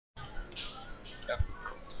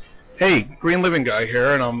Hey, Green Living Guy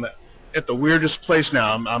here, and I'm at the weirdest place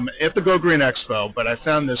now. I'm at the Go Green Expo, but I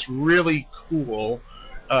found this really cool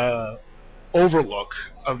overlook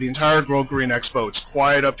of the entire Go Green Expo. It's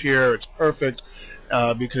quiet up here. It's perfect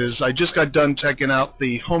because I just got done checking out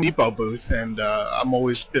the Home Depot booth, and I'm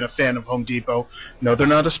always been a fan of Home Depot. No, they're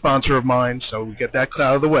not a sponsor of mine, so we get that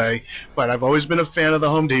out of the way. But I've always been a fan of the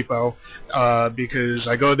Home Depot because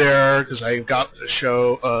I go there because I got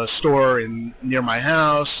a store near my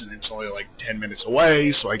house, and it's only like 10 minutes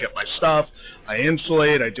away, so I get my stuff. I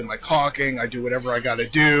insulate, I do my caulking, I do whatever I got to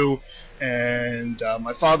do. And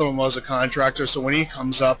my father-in-law is a contractor, so when he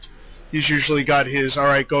comes up, he's usually got his, all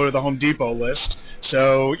right, go to the Home Depot list.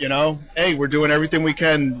 So, hey, we're doing everything we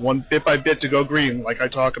can, one bit by bit, to go green, like I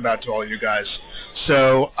talk about to all you guys.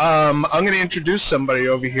 So I'm going to introduce somebody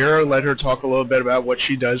over here, let her talk a little bit about what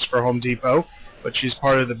she does for Home Depot. But she's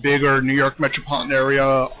part of the bigger New York metropolitan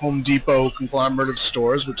area Home Depot conglomerate of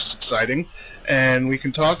stores, which is exciting. And we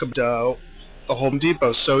can talk about the Home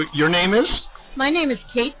Depot. So your name is? My name is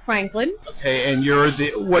Cate Franklyn. Okay, and you're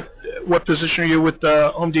what position are you with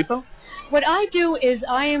Home Depot? What I do is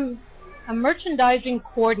I am a merchandising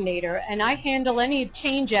coordinator, and I handle any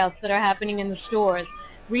change-outs that are happening in the stores.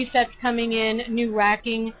 Resets coming in, new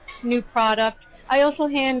racking, new product. I also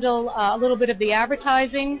handle a little bit of the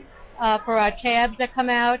advertising for our tabs that come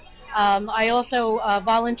out. I also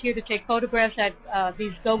volunteer to take photographs at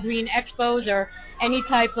these Go Green Expos or any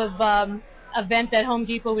type of event that Home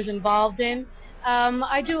Depot is involved in.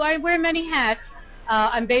 I wear many hats.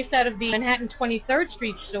 I'm based out of the Manhattan 23rd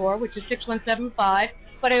Street store, which is 6175,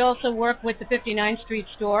 but I also work with the 59th Street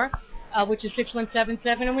store, which is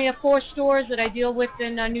 6177, and we have 4 stores that I deal with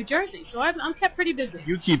in New Jersey. So I'm kept pretty busy.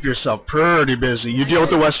 You keep yourself pretty busy. You deal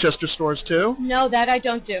with the Westchester stores too? No, that I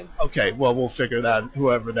don't do. Okay, well, we'll figure that,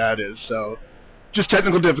 whoever that is. So just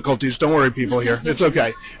technical difficulties. Don't worry, people here. It's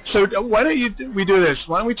okay. So why don't we do this?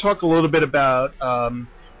 Why don't we talk a little bit about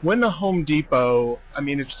when the Home Depot, I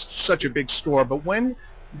mean, it's such a big store, but when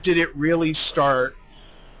did it really start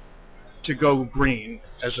to go green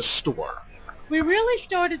as a store? We really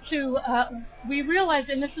started to, we realized,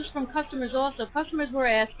 and this is from customers also, customers were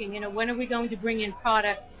asking, when are we going to bring in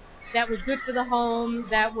product that was good for the home,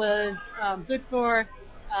 that was good for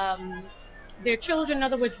their children. In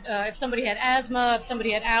other words, if somebody had asthma, if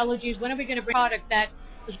somebody had allergies, when are we going to bring product that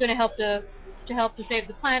was going to help to save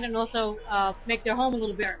the planet and also make their home a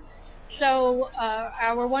little better? So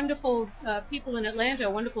our wonderful people in Atlanta,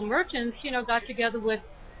 wonderful merchants, got together with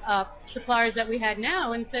suppliers that we had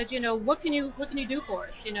now and said, what can you do for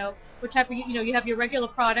us? What type of, you have your regular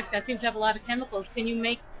product that seems to have a lot of chemicals. Can you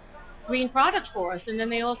make green products for us? And then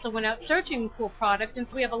they also went out searching for product, and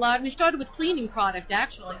so we have a lot. We started with cleaning product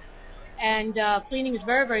actually, and cleaning is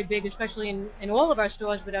very, very big, especially in all of our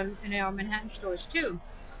stores, but in our Manhattan stores too.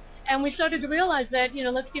 And we started to realize that,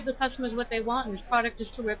 let's give the customers what they want, and this product is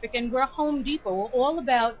terrific. And we're Home Depot. We're all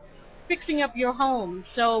about fixing up your home.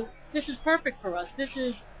 So this is perfect for us. This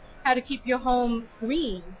is how to keep your home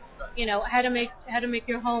green, how to make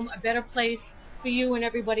your home a better place for you and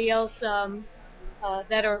everybody else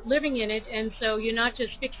that are living in it. And so you're not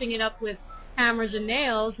just fixing it up with hammers and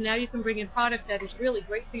nails. Now you can bring in product that is really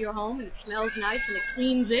great for your home, and it smells nice, and it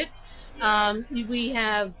cleans it. We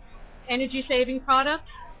have energy-saving products.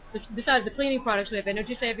 Besides the cleaning products, we have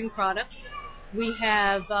energy-saving products. We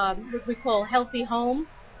have what we call healthy home.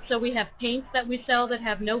 So we have paints that we sell that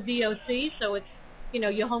have no VOC. So it's,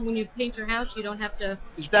 your home, when you paint your house, you don't have to.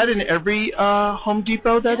 Is that in every Home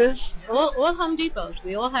Depot that is? All Home Depots.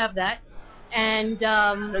 We all have that. And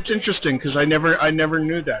that's interesting because I never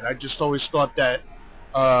knew that. I just always thought that.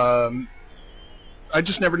 I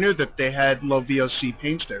just never knew that they had low VOC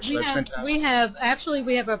paints there. So that's fantastic.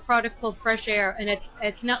 We have a product called Fresh Air, and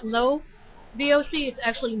it's not low VOC. It's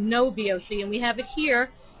actually no VOC, and we have it here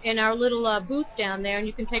in our little booth down there, and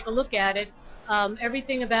you can take a look at it.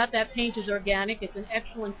 Everything about that paint is organic. It's an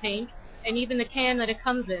excellent paint, and even the can that it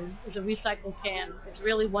comes in is a recycled can. It's a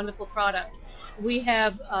really wonderful product. We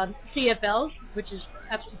have CFLs, which is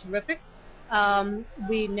absolutely terrific.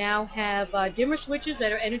 We now have dimmer switches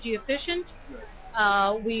that are energy efficient.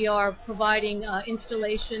 We are providing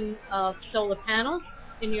installation of solar panels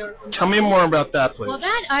in your. Tell me more about that, please. Well,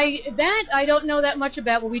 that I don't know that much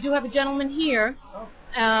about. Well, we do have a gentleman here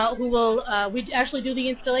who will. We actually do the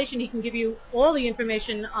installation. He can give you all the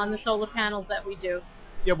information on the solar panels that we do.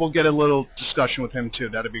 Yeah, we'll get a little discussion with him too.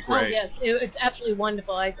 That'd be great. Oh yes, it's absolutely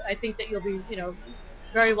wonderful. I think that you'll be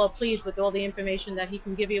very well pleased with all the information that he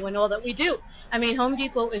can give you and all that we do. I mean, Home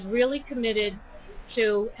Depot is really committed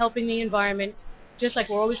to helping the environment. Just like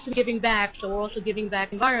we're always giving back, so we're also giving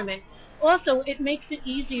back environment. Also, it makes it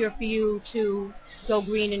easier for you to go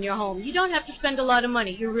green in your home. You don't have to spend a lot of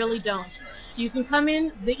money. You really don't. You can come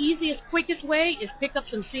in. The easiest, quickest way is pick up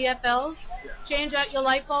some CFLs, change out your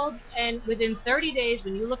light bulbs, and within 30 days,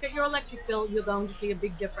 when you look at your electric bill, you're going to see a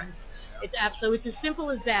big difference. It's absolutely, it's as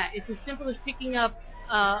simple as that. It's as simple as picking up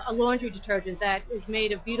a laundry detergent that is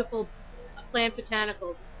made of beautiful plant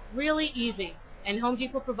botanicals. Really easy. And Home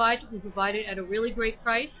Depot provides it. We provide it at a really great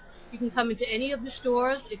price. You can come into any of the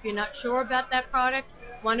stores if you're not sure about that product,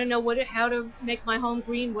 want to know how to make my home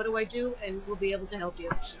green, what do I do, and we'll be able to help you.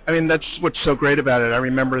 I mean, that's what's so great about it. I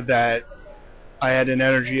remember that I had an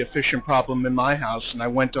energy efficient problem in my house, and I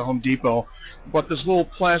went to Home Depot, bought this little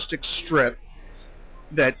plastic strip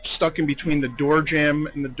that stuck in between the door jamb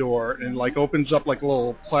and the door, and like opens up like a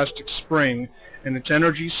little plastic spring, and it's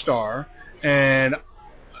Energy Star, and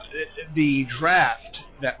the draft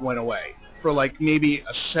that went away for like maybe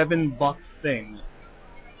a $7 thing.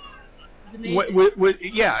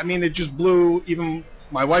 Yeah, I mean, it just blew even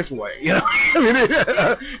my wife away, you know. I mean,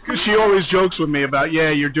 because she always jokes with me about,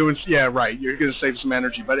 you're going to save some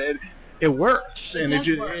energy, but it works, and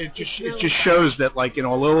it just shows that, like, you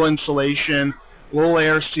know, a little insulation, a little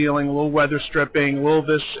air sealing, a little weather stripping, a little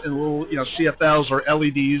this, and a little, you know, CFLs or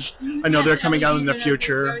LEDs. I know they're coming out in the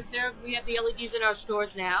future. We have the LEDs in our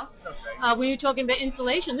stores now. Okay. When you're talking about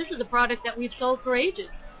insulation, this is a product that we've sold for ages.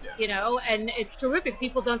 You know, and it's terrific.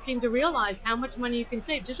 People don't seem to realize how much money you can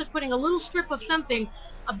save just by putting a little strip of something,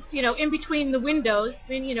 you know, in between the windows,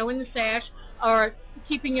 you know, in the sash, or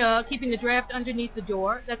keeping the draft underneath the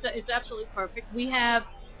door. It's absolutely perfect. We have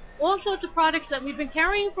all sorts of products that we've been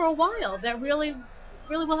carrying for a while that really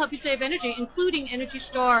will help you save energy, including Energy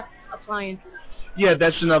Star appliances. Yeah,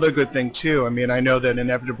 that's another good thing, too. I mean, I know that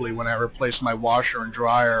inevitably when I replace my washer and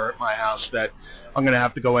dryer at my house that I'm going to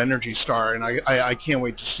have to go Energy Star, and I can't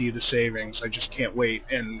wait to see the savings. I just can't wait,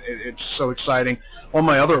 and it's so exciting. All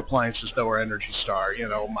my other appliances, though, are Energy Star. You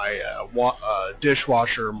know, my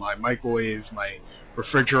dishwasher, my microwave, my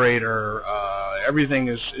refrigerator, everything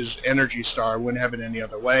is Energy Star. I wouldn't have it any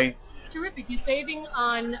other way. Terrific. You're saving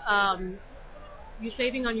on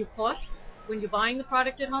your cost when you're buying the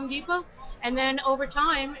product at Home Depot. And then over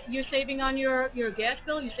time, you're saving on your gas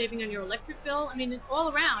bill, you're saving on your electric bill. I mean, it's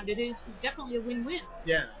all around. It's definitely a win-win.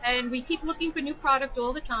 Yeah. And we keep looking for new product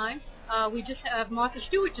all the time. We just have Martha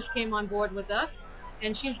Stewart just came on board with us,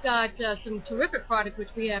 and she's got some terrific product which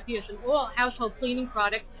we have here, some all household cleaning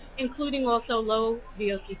product, including also low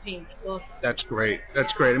VOC paint. That's great.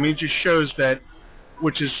 That's great. I mean, it just shows that,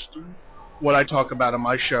 which is what I talk about on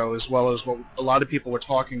my show, as well as what a lot of people were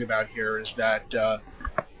talking about here, is that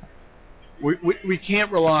we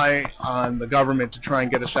can't rely on the government to try and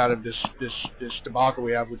get us out of this debacle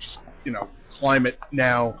we have, which is, you know, climate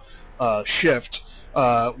now shift.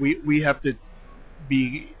 We have to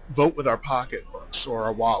vote with our pocketbooks or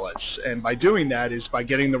our wallets, and by doing that is by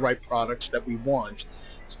getting the right products that we want,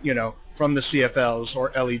 you know, from the CFLs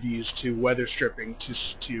or LEDs to weather stripping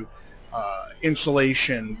to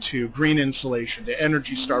insulation, to green insulation, to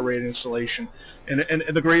Energy Star rated insulation. And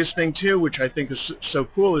the greatest thing, too, which I think is so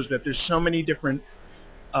cool, is that there's so many different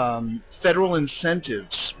federal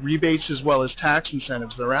incentives, rebates as well as tax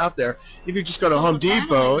incentives that are out there. If you just go to Home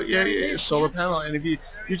Depot, solar panel, and if you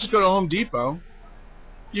just go to Home Depot,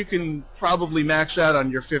 you can probably max out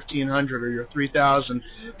on your $1,500 or your $3,000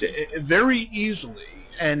 very easily.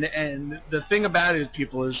 And the thing about it,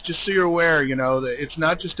 people, is just so you're aware, you know, that it's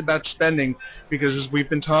not just about spending, because as we've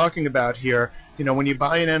been talking about here, you know, when you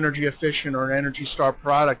buy an energy efficient or an Energy Star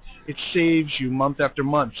product, it saves you month after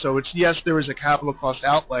month. So it's, yes, there is a capital cost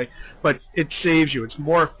outlay, but it saves you. It's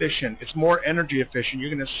more efficient. It's more energy efficient.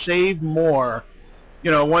 You're going to save more.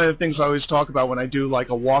 You know, one of the things I always talk about when I do like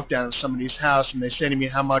a walk down to somebody's house and they say to me,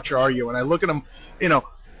 how much are you? And I look at them, you know,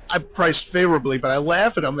 I price favorably, but I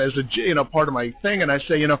laugh at them as a, you know, part of my thing, and I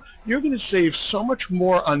say, you know, you're going to save so much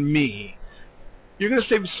more on me. You're going to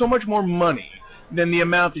save so much more money than the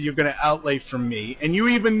amount that you're going to outlay from me, and you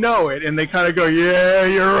even know it. And they kind of go, yeah,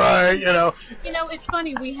 you're right, you know. You know, it's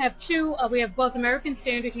funny. We have two. We have both American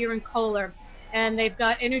Standard here in Kohler, and they've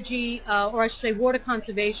got energy, or I should say, water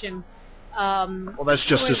conservation. Well, that's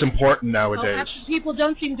just as important nowadays. People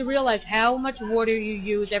don't seem to realize how much water you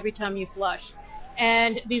use every time you flush.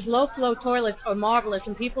 And these low-flow toilets are marvelous.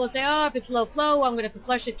 And people say, oh, if it's low-flow, I'm going to have to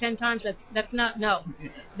flush it 10 times. That's not, no.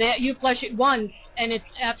 You flush it once, and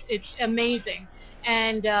it's amazing.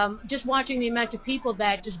 And just watching the amount of people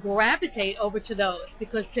that just gravitate over to those,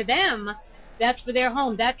 because to them, that's for their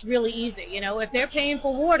home. That's really easy. You know, if they're paying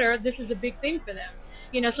for water, this is a big thing for them.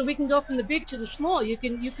 You know, so we can go from the big to the small. You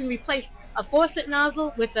can replace a faucet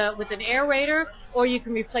nozzle with an aerator, or you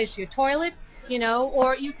can replace your toilet. you know,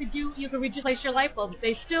 or you could replace your light bulbs.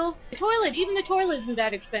 Even the toilet isn't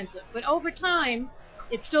that expensive, but over time,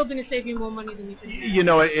 it's still going to save you more money than you think. You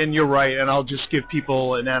know, and you're right, and I'll just give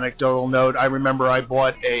people an anecdotal note. I remember I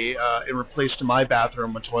bought it replaced my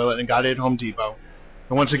bathroom, a toilet, and got it at Home Depot.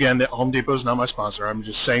 And once again, Home Depot is not my sponsor. I'm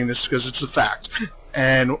just saying this because it's a fact.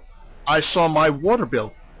 And I saw my water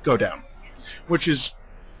bill go down, which is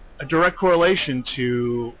a direct correlation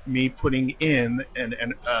to me putting in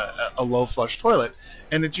a low flush toilet.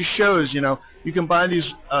 And it just shows, you know, you can buy these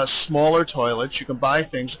smaller toilets, you can buy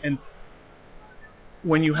things, and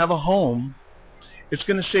when you have a home, it's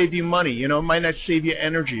going to save you money. You know, it might not save you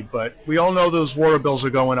energy, but we all know those water bills are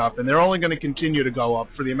going up, and they're only going to continue to go up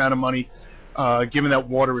for the amount of money, given that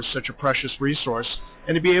water is such a precious resource.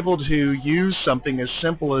 And to be able to use something as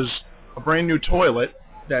simple as a brand new toilet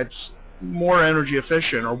that's more energy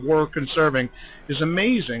efficient or more conserving is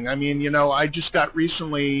amazing. I mean, you know, I just got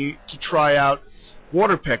recently to try out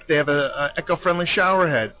Waterpick. They have a eco-friendly shower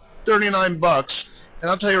head, $39, and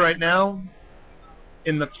I'll tell you right now,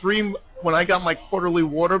 when I got my quarterly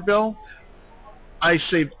water bill, I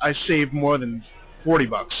saved more than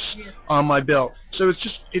 $40 on my bill. So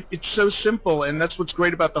it's so simple, and that's what's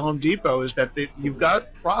great about the Home Depot is that you've got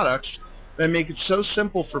products that make it so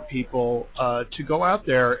simple for people to go out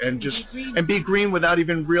there and be green without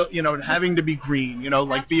even having to be green. You know,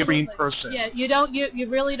 like be a green person. Yeah, you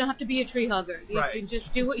really don't have to be a tree hugger. You can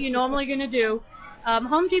just do what you're normally going to do.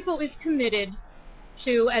 Home Depot is committed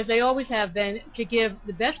to, as they always have been, to give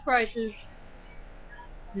the best prices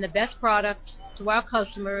and the best product to our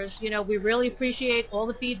customers. You know, we really appreciate all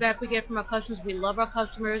the feedback we get from our customers. We love our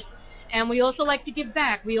customers, and we also like to give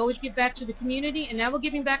back. We always give back to the community, and now we're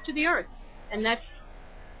giving back to the earth, and that's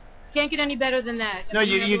can't get any better than that. No,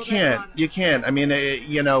 you can't. You can't. I mean,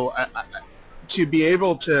 you know, to be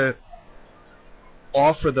able to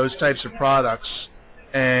offer those types of products.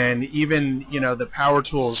 And even, you know, the power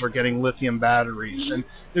tools are getting lithium batteries. And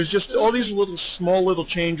there's just all these small little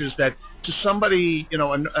changes that to somebody, you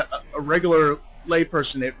know, a regular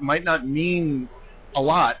layperson, it might not mean a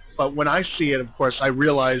lot. But when I see it, of course, I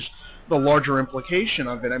realize the larger implication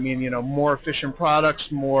of it. I mean, you know, more efficient products,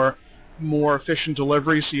 more efficient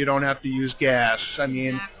delivery, so you don't have to use gas. I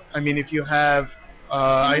mean, if you have...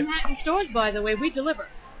 Manhattan stores, by the way, we deliver.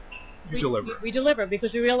 We deliver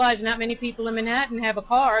because we realize not many people in Manhattan have a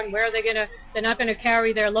car, and where are they they're not going to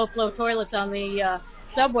carry their low-flow toilets on the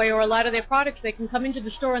subway or a lot of their products. They can come into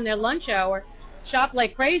the store in their lunch hour, shop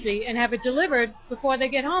like crazy, and have it delivered before they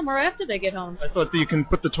get home or after they get home. I thought that you can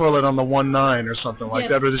put the toilet on the 1-9 or something like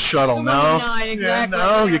that, or the shuttle. The no? 1-9, exactly. Yeah,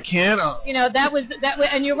 no, you can't. You know, that was,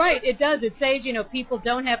 and you're right, it does. It saves, you know, people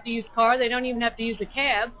don't have to use car. They don't even have to use a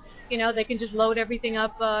cab. You know, they can just load everything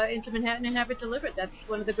up into Manhattan and have it delivered. That's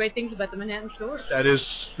one of the great things about the Manhattan stores. That is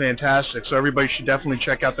fantastic. So everybody should definitely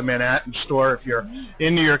check out the Manhattan store. If you're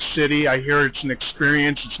in New York City, I hear it's an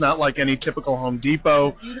experience. It's not like any typical Home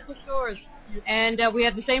Depot. Beautiful stores. And we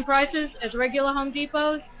have the same prices as regular Home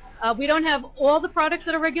Depots. We don't have all the products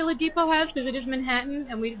that a regular depot has because it is Manhattan,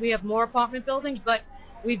 and we have more apartment buildings, but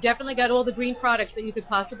we've definitely got all the green products that you could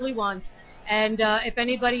possibly want. And if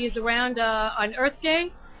anybody is around on Earth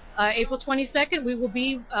Day, April 22nd, we will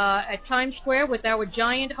be at Times Square with our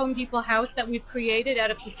giant Home Depot house that we've created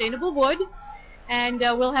out of sustainable wood. And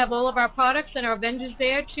we'll have all of our products and our vendors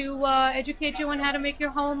there to educate you on how to make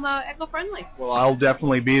your home eco-friendly. Well, I'll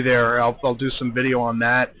definitely be there. I'll do some video on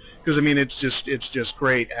that because, I mean, it's just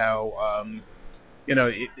great how, you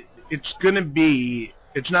know, it's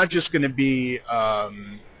not just going to be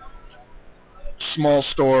small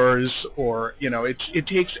stores or, you know, it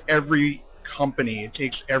takes every company, it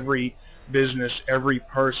takes every business, every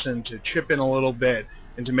person to chip in a little bit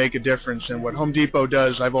and to make a difference. And what Home Depot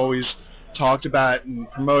does, I've always talked about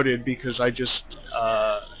and promoted because I just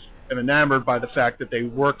am enamored by the fact that they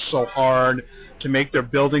work so hard to make their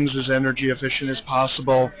buildings as energy efficient as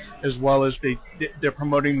possible, as well as they're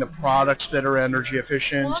promoting the products that are energy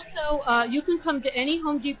efficient. Also, you can come to any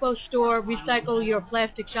Home Depot store, recycle your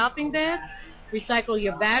plastic shopping bags, recycle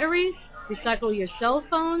your batteries, recycle your cell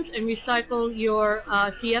phones, and recycle your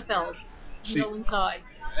CFLs. Go inside.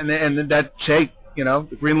 And that take, you know,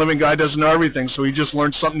 the Green Living guy doesn't know everything, so he just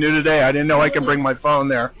learned something new today. I didn't know I can bring my phone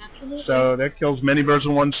there. Absolutely. So that kills many birds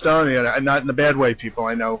with one stone. And not in a bad way, people.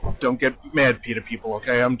 I know. Don't get mad, Peter, people,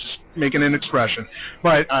 okay? I'm just making an expression.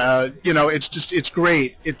 But, you know, it's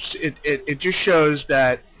great. It just shows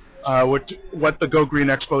that what the Go Green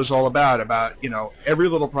Expo is all about, you know, every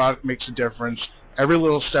little product makes a difference. Every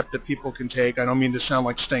little step that people can take, I don't mean to sound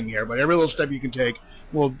like Sting here, but every little step you can take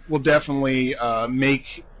will definitely make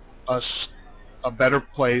us a better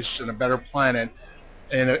place and a better planet.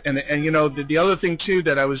 And you know, the other thing too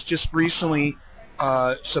that I was just recently,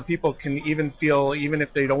 so people can even feel, even if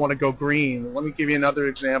they don't want to go green. Let me give you another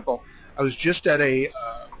example. I was just at a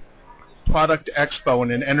product expo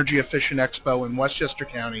and an energy efficient expo in Westchester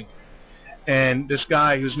County, and this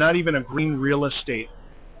guy who's not even a green real estate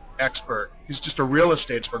expert, he's just a real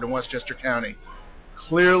estate expert in Westchester County,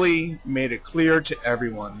 clearly made it clear to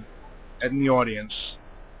everyone in the audience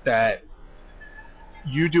that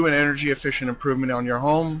you do an energy efficient improvement on your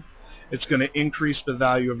home, it's going to increase the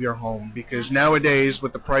value of your home, because nowadays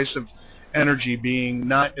with the price of energy being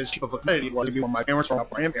not as cheap of a commodity as it was when my parents or my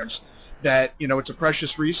grandparents, that, you know, it's a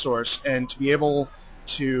precious resource, and to be able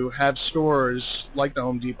to have stores like the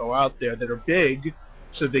Home Depot out there that are big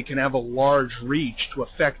so they can have a large reach to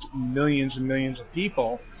affect millions and millions of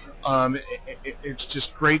people, it's just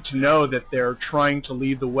great to know that they're trying to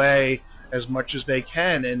lead the way as much as they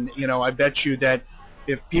can. And, you know, I bet you that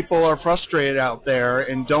if people are frustrated out there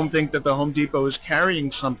and don't think that the Home Depot is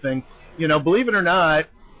carrying something, you know, believe it or not,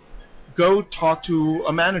 go talk to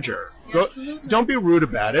a manager. Don't be rude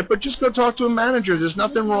about it, but just go talk to a manager. There's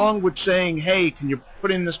nothing wrong with saying, hey, can you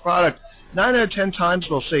put in this product? 9 out of 10 times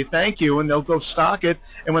they'll say thank you, and they'll go stock it.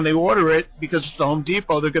 And when they order it, because it's the Home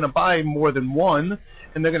Depot, they're going to buy more than one,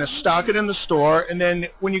 and they're going to stock it in the store. And then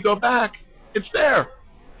when you go back, it's there.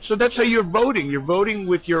 So that's how you're voting. You're voting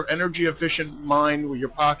with your energy-efficient mind, with your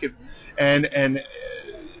pocket, and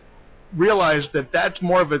realize that that's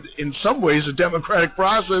more of a, in some ways, a democratic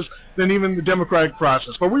process than even the democratic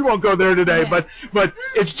process. But we won't go there today. But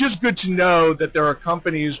it's just good to know that there are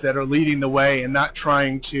companies that are leading the way and not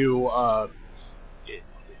trying to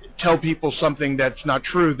tell people something that's not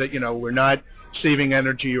true, that, you know, we're not saving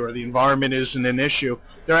energy or the environment isn't an issue.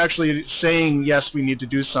 They're actually saying, yes, we need to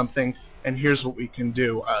do something, and here's what we can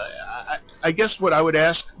do. I guess what I would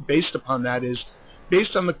ask based upon that is,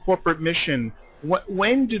 based on the corporate mission,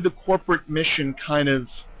 when did the corporate mission kind of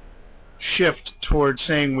shift towards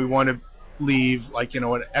saying we want to leave, like, you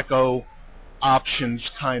know, an eco options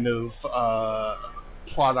kind of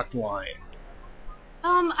product line?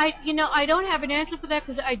 I don't have an answer for that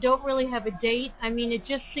because I don't really have a date. I mean, it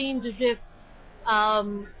just seemed as if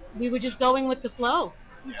we were just going with the flow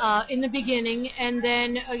in the beginning, and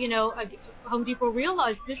then Home Depot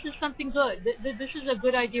realized this is something good. This is a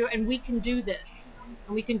good idea, and we can do this.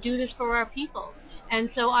 And we can do this for our people. And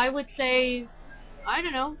so I would say, I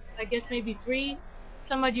don't know, I guess maybe 3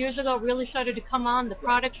 some odd years ago, it really started to come on. The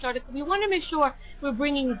product started. We want to make sure we're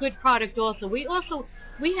bringing good product also. We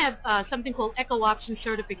have something called Eco Option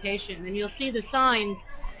certification, and you'll see the signs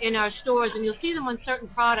in our stores, and you'll see them on certain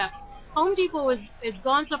products. Home Depot has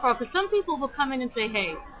gone so far, because some people will come in and say,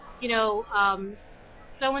 hey,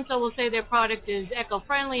 so-and-so will say their product is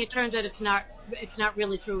eco-friendly. It turns out it's not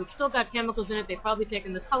really true. It's still got chemicals in it. They've probably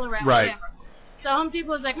taken the color out. Right. So Home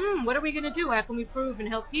Depot is like, what are we going to do? How can we prove and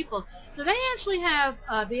help people? So they actually have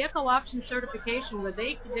the Eco Option certification, where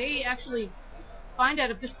they actually find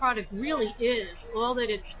out if this product really is all that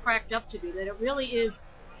it's cracked up to be, that it really is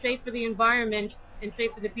safe for the environment and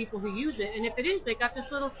safe for the people who use it. And if it is, they got this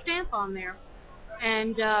little stamp on there.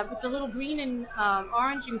 And it's a little green and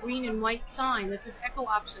orange and green and white sign that says Eco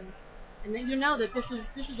Options, and then you know that this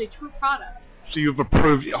is a true product. So you've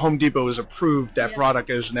approved, Home Depot has approved that product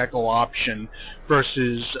as an eco option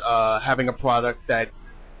versus having a product that,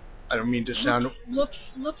 I don't mean to sound... Looks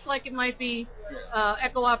like it might be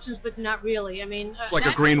eco options, but not really. I mean... like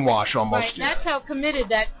a greenwash almost. Right, that's how committed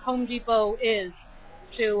that Home Depot is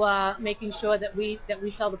to making sure that we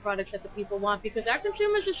sell the products that the people want, because our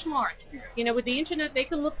consumers are smart. With the internet, they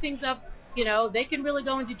can look things up. They can really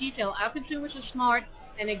go into detail. Our consumers are smart,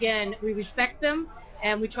 and again, we respect them,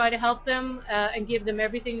 and we try to help them and give them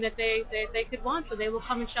everything that they could want, so they will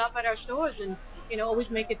come and shop at our stores, and always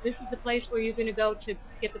make it, this is the place where you're going to go to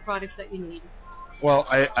get the products that you need. Well,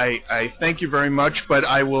 I thank you very much, but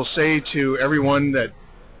I will say to everyone that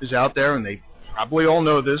is out there, and they probably all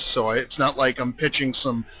know this, so it's not like I'm pitching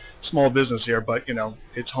some small business here, but,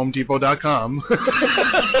 it's HomeDepot.com.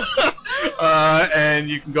 And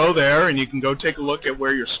you can go there, and you can go take a look at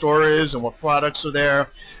where your store is and what products are there.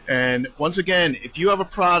 And once again, if you have a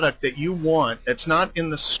product that you want that's not in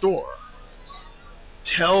the store,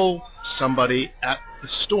 tell somebody at the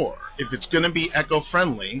store. If it's going to be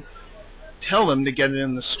eco-friendly, tell them to get it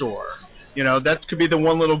in the store. That could be the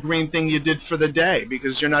one little green thing you did for the day,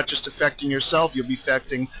 because you're not just affecting yourself, you'll be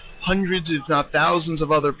affecting hundreds, if not thousands,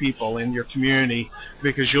 of other people in your community,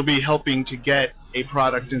 because you'll be helping to get a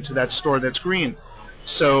product into that store that's green.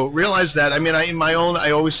 So realize that. I mean, I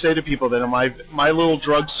always say to people that in my little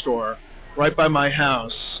drugstore right by my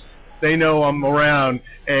house, They know I'm around.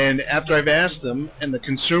 And after I've asked them, and the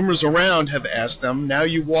consumers around have asked them, now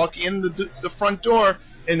you walk in the front door,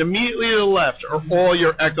 and immediately to the left are all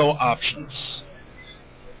your Echo options.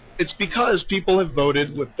 It's because people have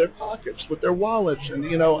voted with their pockets, with their wallets. And,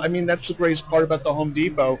 I mean, that's the greatest part about the Home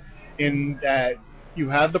Depot, in that you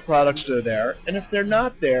have the products that are there. And if they're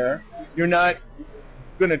not there, you're not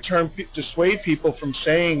going to dissuade people from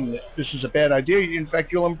saying that this is a bad idea. In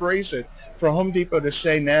fact, you'll embrace it. For Home Depot to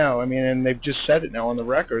say now, I mean, and they've just said it now on the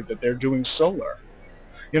record, that they're doing solar.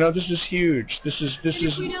 This is huge. This is.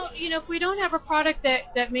 If we don't have a product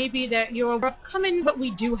that maybe that you're overcoming, but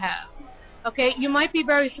we do have. Okay, you might be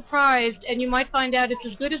very surprised, and you might find out it's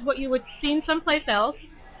as good as what you had seen someplace else,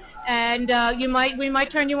 and we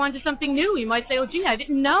might turn you on to something new. You might say, oh, gee, I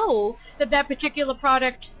didn't know that particular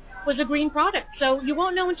product was a green product. So you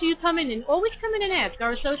won't know until you come in, and always come in and ask.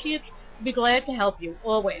 Our associates will be glad to help you,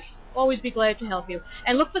 always be glad to help you.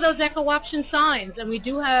 And look for those Echo Option signs, and we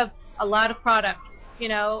do have a lot of product.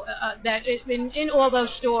 That is in all those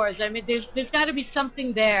stores. I mean, there's got to be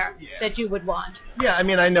something there that you would want. Yeah, I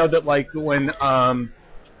mean, I know that, like, when I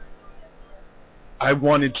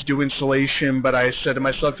wanted to do insulation, but I said to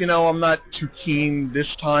myself, I'm not too keen this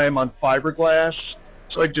time on fiberglass,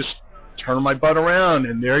 so I just turned my butt around,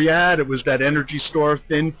 and there you had it. Was that Energy Store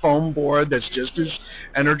thin foam board that's just as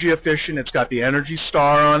energy efficient. It's got the Energy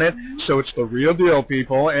Star on it, so it's the real deal,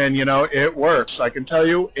 people, and, it works. I can tell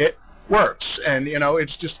you, it works, and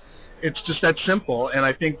it's just that simple. And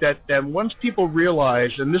I think that once people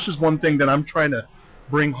realize, and this is one thing that I'm trying to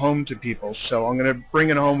bring home to people, so I'm going to bring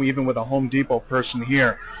it home even with a Home Depot person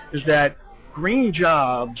here, is that green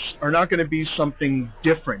jobs are not going to be something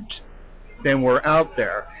different than we're out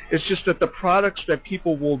there. It's just that the products that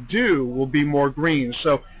people will do will be more green.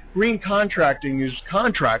 So green contracting is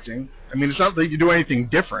contracting. I mean, it's not that you do anything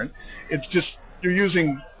different. It's just you're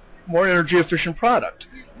using more energy efficient product.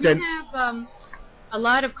 We have a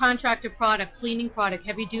lot of contractor product, cleaning product,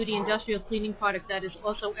 heavy duty industrial cleaning product that is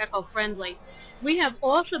also eco-friendly. We have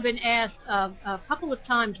also been asked a couple of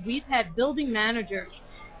times, we've had building managers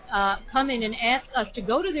come in and ask us to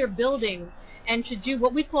go to their building and to do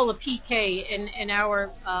what we call a PK in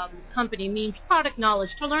our company, means product knowledge,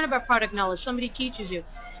 to learn about product knowledge. Somebody teaches you.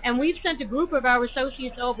 And we've sent a group of our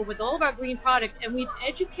associates over with all of our green products, and we've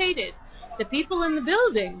educated the people in the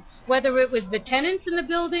building, whether it was the tenants in the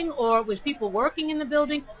building or it was people working in the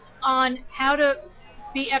building, on how to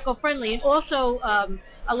be eco-friendly. And also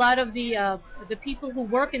a lot of the people who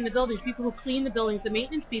work in the buildings, people who clean the buildings, the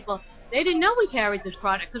maintenance people, they didn't know we carried this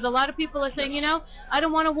product, because a lot of people are saying, I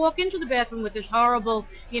don't want to walk into the bathroom with this horrible,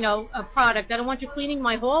 product. I don't want you cleaning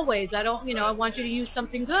my hallways. I want you to use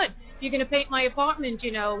something good. If you're going to paint my apartment,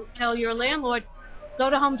 tell your landlord, go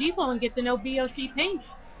to Home Depot and get the no VOC paint.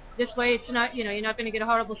 This way, it's not, you're not going to get a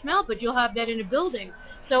horrible smell, but you'll have that in a building.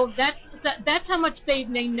 So that's how much they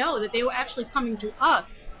know that they were actually coming to us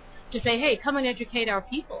to say, hey, come and educate our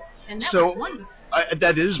people. And that was wonderful.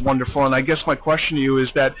 That is wonderful, and I guess my question to you is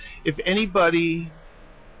that if anybody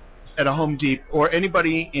at a Home Depot or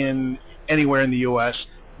anybody anywhere in the U.S.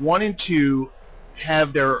 wanted to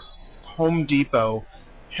have their Home Depot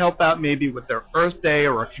help out maybe with their Earth Day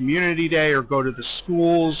or a community day or go to the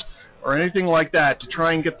schools or anything like that to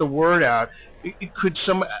try and get the word out,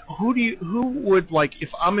 who would, like, if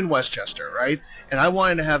I'm in Westchester, right, and I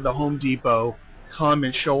wanted to have the Home Depot come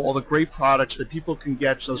and show all the great products that people can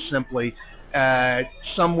get so simply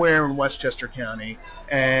somewhere in Westchester County,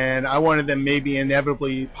 and I wanted them maybe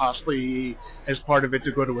inevitably, possibly as part of it,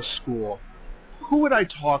 to go to a school, who would I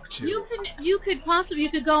talk to? You could actually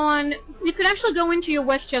go into your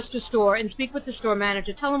Westchester store and speak with the store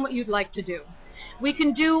manager. Tell them what you'd like to do. We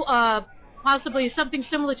can do possibly something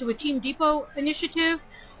similar to a Team Depot initiative,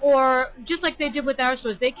 or just like they did with our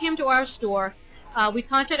stores. They came to our store. We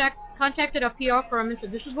contacted our PR firm and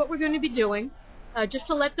said, this is what we're going to be doing. Just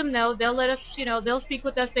to let them know. They'll let us, they'll speak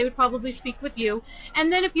with us. They would probably speak with you.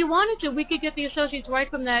 And then if you wanted to, we could get the associates right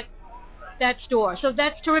from that store. So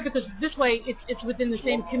that's terrific, because this way it's within the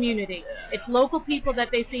same community. It's local people that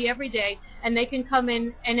they see every day, and they can come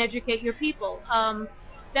in and educate your people.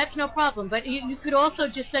 That's no problem. But you could also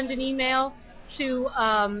just send an email to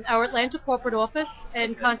our Atlanta corporate office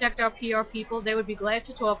and contact our PR people. They would be glad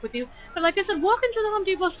to talk with you. But like I said, walk into the Home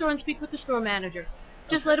Depot store and speak with the store manager.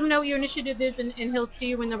 Just let him know what your initiative is, and he'll steer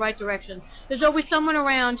you in the right direction. There's always someone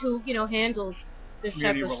around who, handles this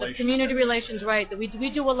type of stuff. Community relations, right. We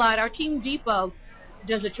do a lot. Our Team Depot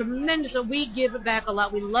does a tremendous, we give back a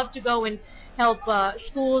lot. We love to go and help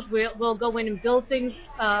schools. We'll go in and build things.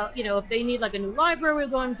 If they need like a new library, we'll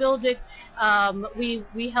go and build it.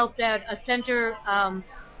 We helped out a center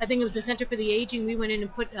I think it was the Center for the Aging. We went in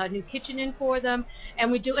and put a new kitchen in for them,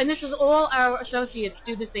 and this is all our associates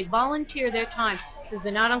do this. They volunteer their time.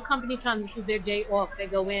 They're not on company time. This is their day off. They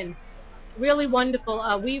go in. Really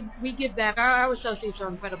wonderful. We give back. Our associates are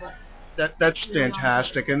incredible. That's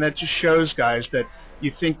fantastic, and that just shows, guys, that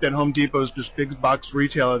you think that Home Depot is this big box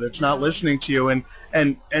retailer that's not listening to you,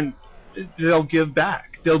 and they'll give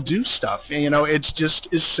back. They'll do stuff. And, it's just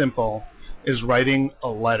as simple as writing a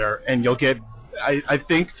letter, and you'll get. I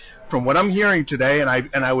think from what I'm hearing today, and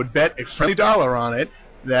I would bet a friendly dollar on it,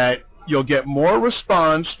 that you'll get more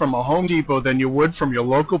response from a Home Depot than you would from your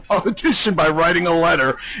local politician by writing a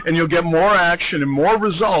letter, and you'll get more action and more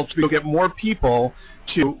results. You'll get more people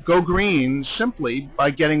to go green simply by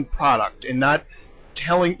getting product and not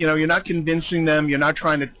telling, you're not convincing them, you're not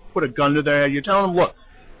trying to put a gun to their head, you're telling them, look,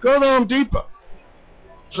 go to Home Depot.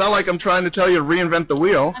 It's not like I'm trying to tell you to reinvent the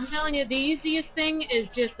wheel. I'm telling you, the easiest thing is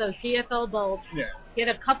just those CFL bulbs. Yeah. Get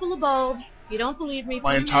a couple of bulbs. You don't believe me?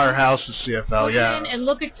 My entire house is CFL, yeah. And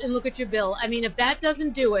look at your bill. I mean, if that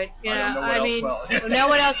doesn't do it, know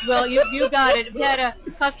what else will. You got it. We had a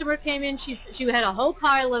customer came in. She had a whole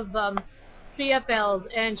pile of CFLs,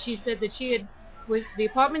 and she said that with the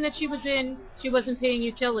apartment that she was in, she wasn't paying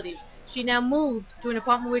utilities. She now moved to an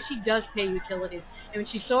apartment where she does pay utilities. And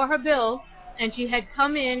when she saw her bill, and she had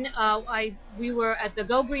come in, we were at the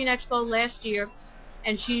Go Green Expo last year,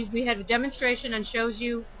 and we had a demonstration and shows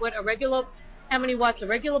you how many watts a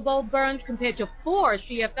regular bulb burns compared to 4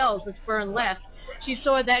 CFLs, which burn less. She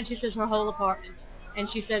saw that, and she says her whole apartment, and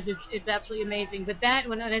she says it's absolutely amazing. But that,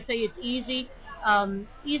 when I say it's easy,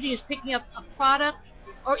 easy is picking up a product,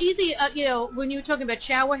 or easy, when you're talking about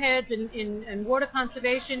shower heads and water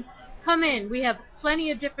conservation, come in. We have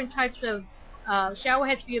plenty of different types of shower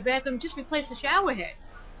heads for your bathroom. Just replace the shower head.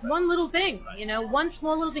 One little thing, one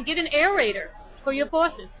small little thing. Get an aerator for your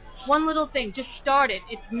faucets. One little thing. Just start it.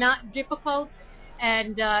 It's not difficult.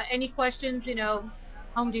 And any questions,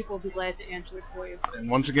 Home Depot will be glad to answer it for you. And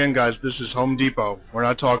once again, guys, this is Home Depot. We're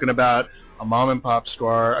not talking about a mom-and-pop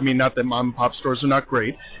store. I mean, not that mom-and-pop stores are not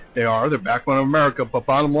great. They are. They're backbone of America. But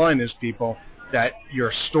bottom line is, people, that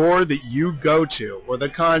your store that you go to, or the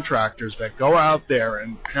contractors that go out there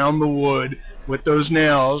and pound the wood with those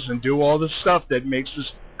nails and do all the stuff that makes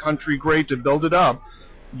this country great to build it up,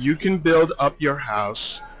 you can build up your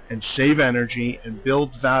house and save energy and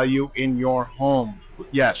build value in your home.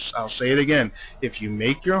 Yes, I'll say it again. If you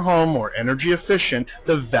make your home more energy efficient,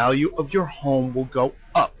 the value of your home will go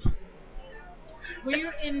up.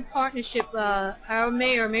 We're in partnership. Our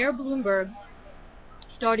Mayor Bloomberg,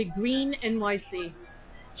 started Green NYC,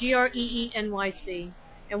 GREE NYC,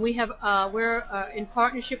 and we're in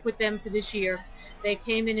partnership with them for this year. They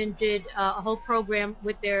came in and did a whole program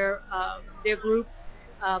with their group.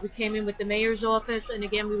 We came in with the mayor's office, and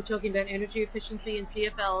again, we were talking about energy efficiency and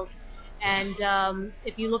CFLs. And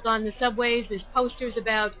if you look on the subways, there's posters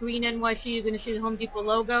about Green NYC. You're going to see the Home Depot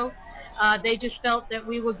logo. They just felt that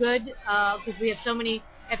we were good because we have so many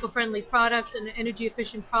eco-friendly products and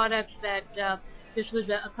energy-efficient products that this was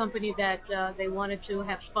a company that they wanted to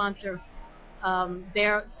have sponsor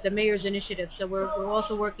the mayor's initiative. So we're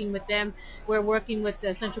also working with them. We're working with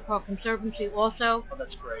the Central Park Conservancy also. Oh,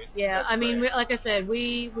 that's great. Yeah, that's great. Like I said,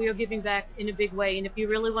 we are giving back in a big way. And if you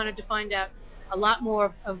really wanted to find out a lot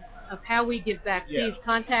more of how we give back, please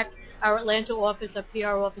contact our Atlanta office, our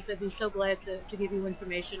PR office. I'd be so glad to give you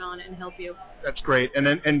information on it and help you. That's great.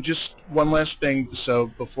 And just one last thing,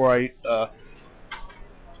 so before I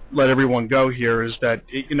let everyone go here, is that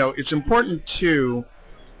it's important too.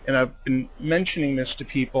 And I've been mentioning this to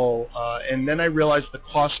people, and then I realized the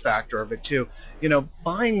cost factor of it too.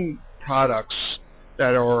 Buying products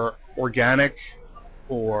that are organic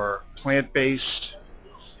or plant-based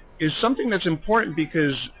is something that's important,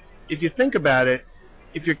 because if you think about it,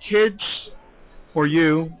 if your kids or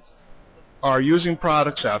you are using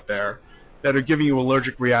products out there that are giving you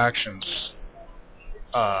allergic reactions,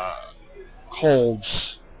 colds,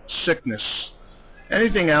 sickness,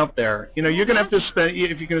 anything out there, you're going to have to spend.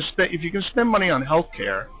 If you can spend money on health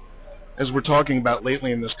care, as we're talking about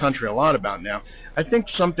lately in this country a lot about now, I think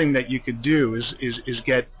something that you could do is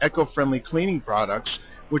get eco-friendly cleaning products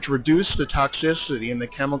which reduce the toxicity and the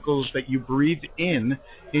chemicals that you breathe in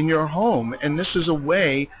your home. And this is a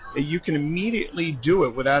way that you can immediately do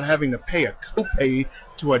it without having to pay a copay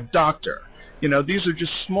to a doctor. These are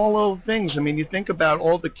just small little things. I mean, you think about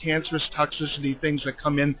all the cancerous toxicity things that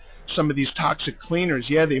come in some of these toxic cleaners.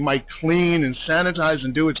 Yeah, they might clean and sanitize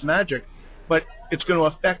and do its magic, but it's going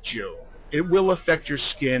to affect you. it will affect your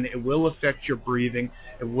skin. It will affect your breathing.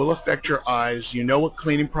 It will affect your eyes. You know what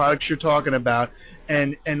cleaning products you're talking about.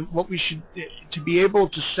 And what we should, to be able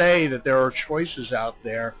to say that there are choices out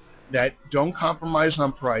there that don't compromise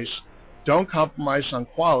on price, don't compromise on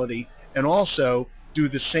quality, and also do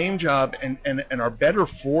the same job and are better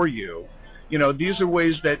for you. You know, these are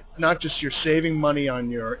ways that not just you're saving money on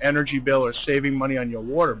your energy bill or saving money on your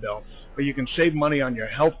water bill, but you can save money on your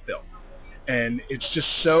health bill. And it's just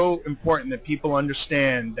so important that people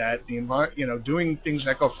understand that doing things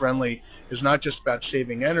eco-friendly is not just about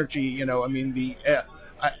saving energy. You know, I mean,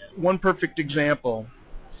 one perfect example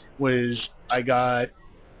was I got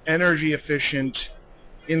energy efficient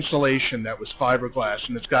insulation that was fiberglass,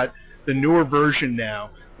 and it's got the newer version now.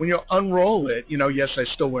 When you unroll it, you know, yes, I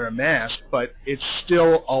still wear a mask, but it's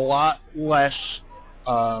still a lot less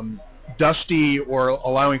dusty or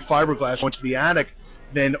allowing fiberglass into the attic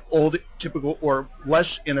than old, typical, or less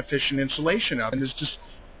inefficient insulation out. And it's just,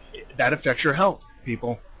 that affects your health,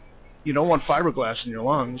 people. You don't want fiberglass in your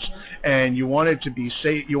lungs, and you want it to be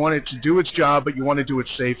safe. You want it to do its job, but you want to do it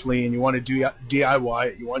safely, and you want to do DIY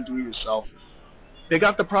it. You want to do it yourself. They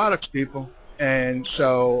got the products, people. And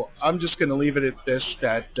so I'm just going to leave it at this,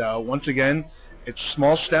 that once again, it's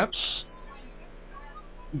small steps,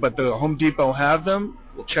 but the Home Depot have them.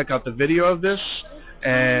 We'll check out the video of this.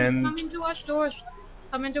 And come into our stores.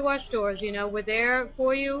 Come into our stores. You know, we're there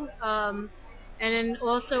for you. And then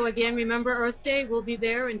also, again, remember Earth Day. We'll be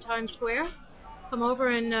there in Times Square. Come over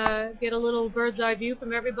and get a little bird's eye view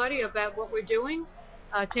from everybody about what we're doing.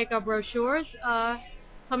 Take our brochures.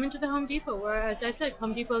 Come into the Home Depot, where, as I said,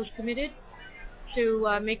 Home Depot is committed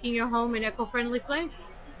to making your home an eco-friendly place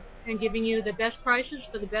and giving you the best prices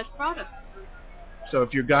for the best product. So if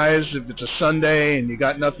it's a Sunday and you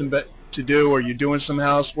got nothing but to do, or you're doing some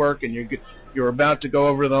housework and you're about to go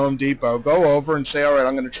over to the Home Depot, go over and say, all right,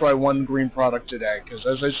 I'm going to try one green product today. Because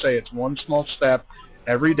as I say, it's one small step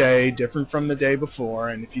every day, different from the day before.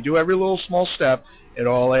 And if you do every little small step, it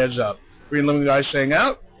all adds up. Green Living Guy saying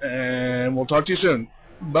out, and we'll talk to you soon.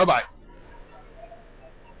 Bye-bye.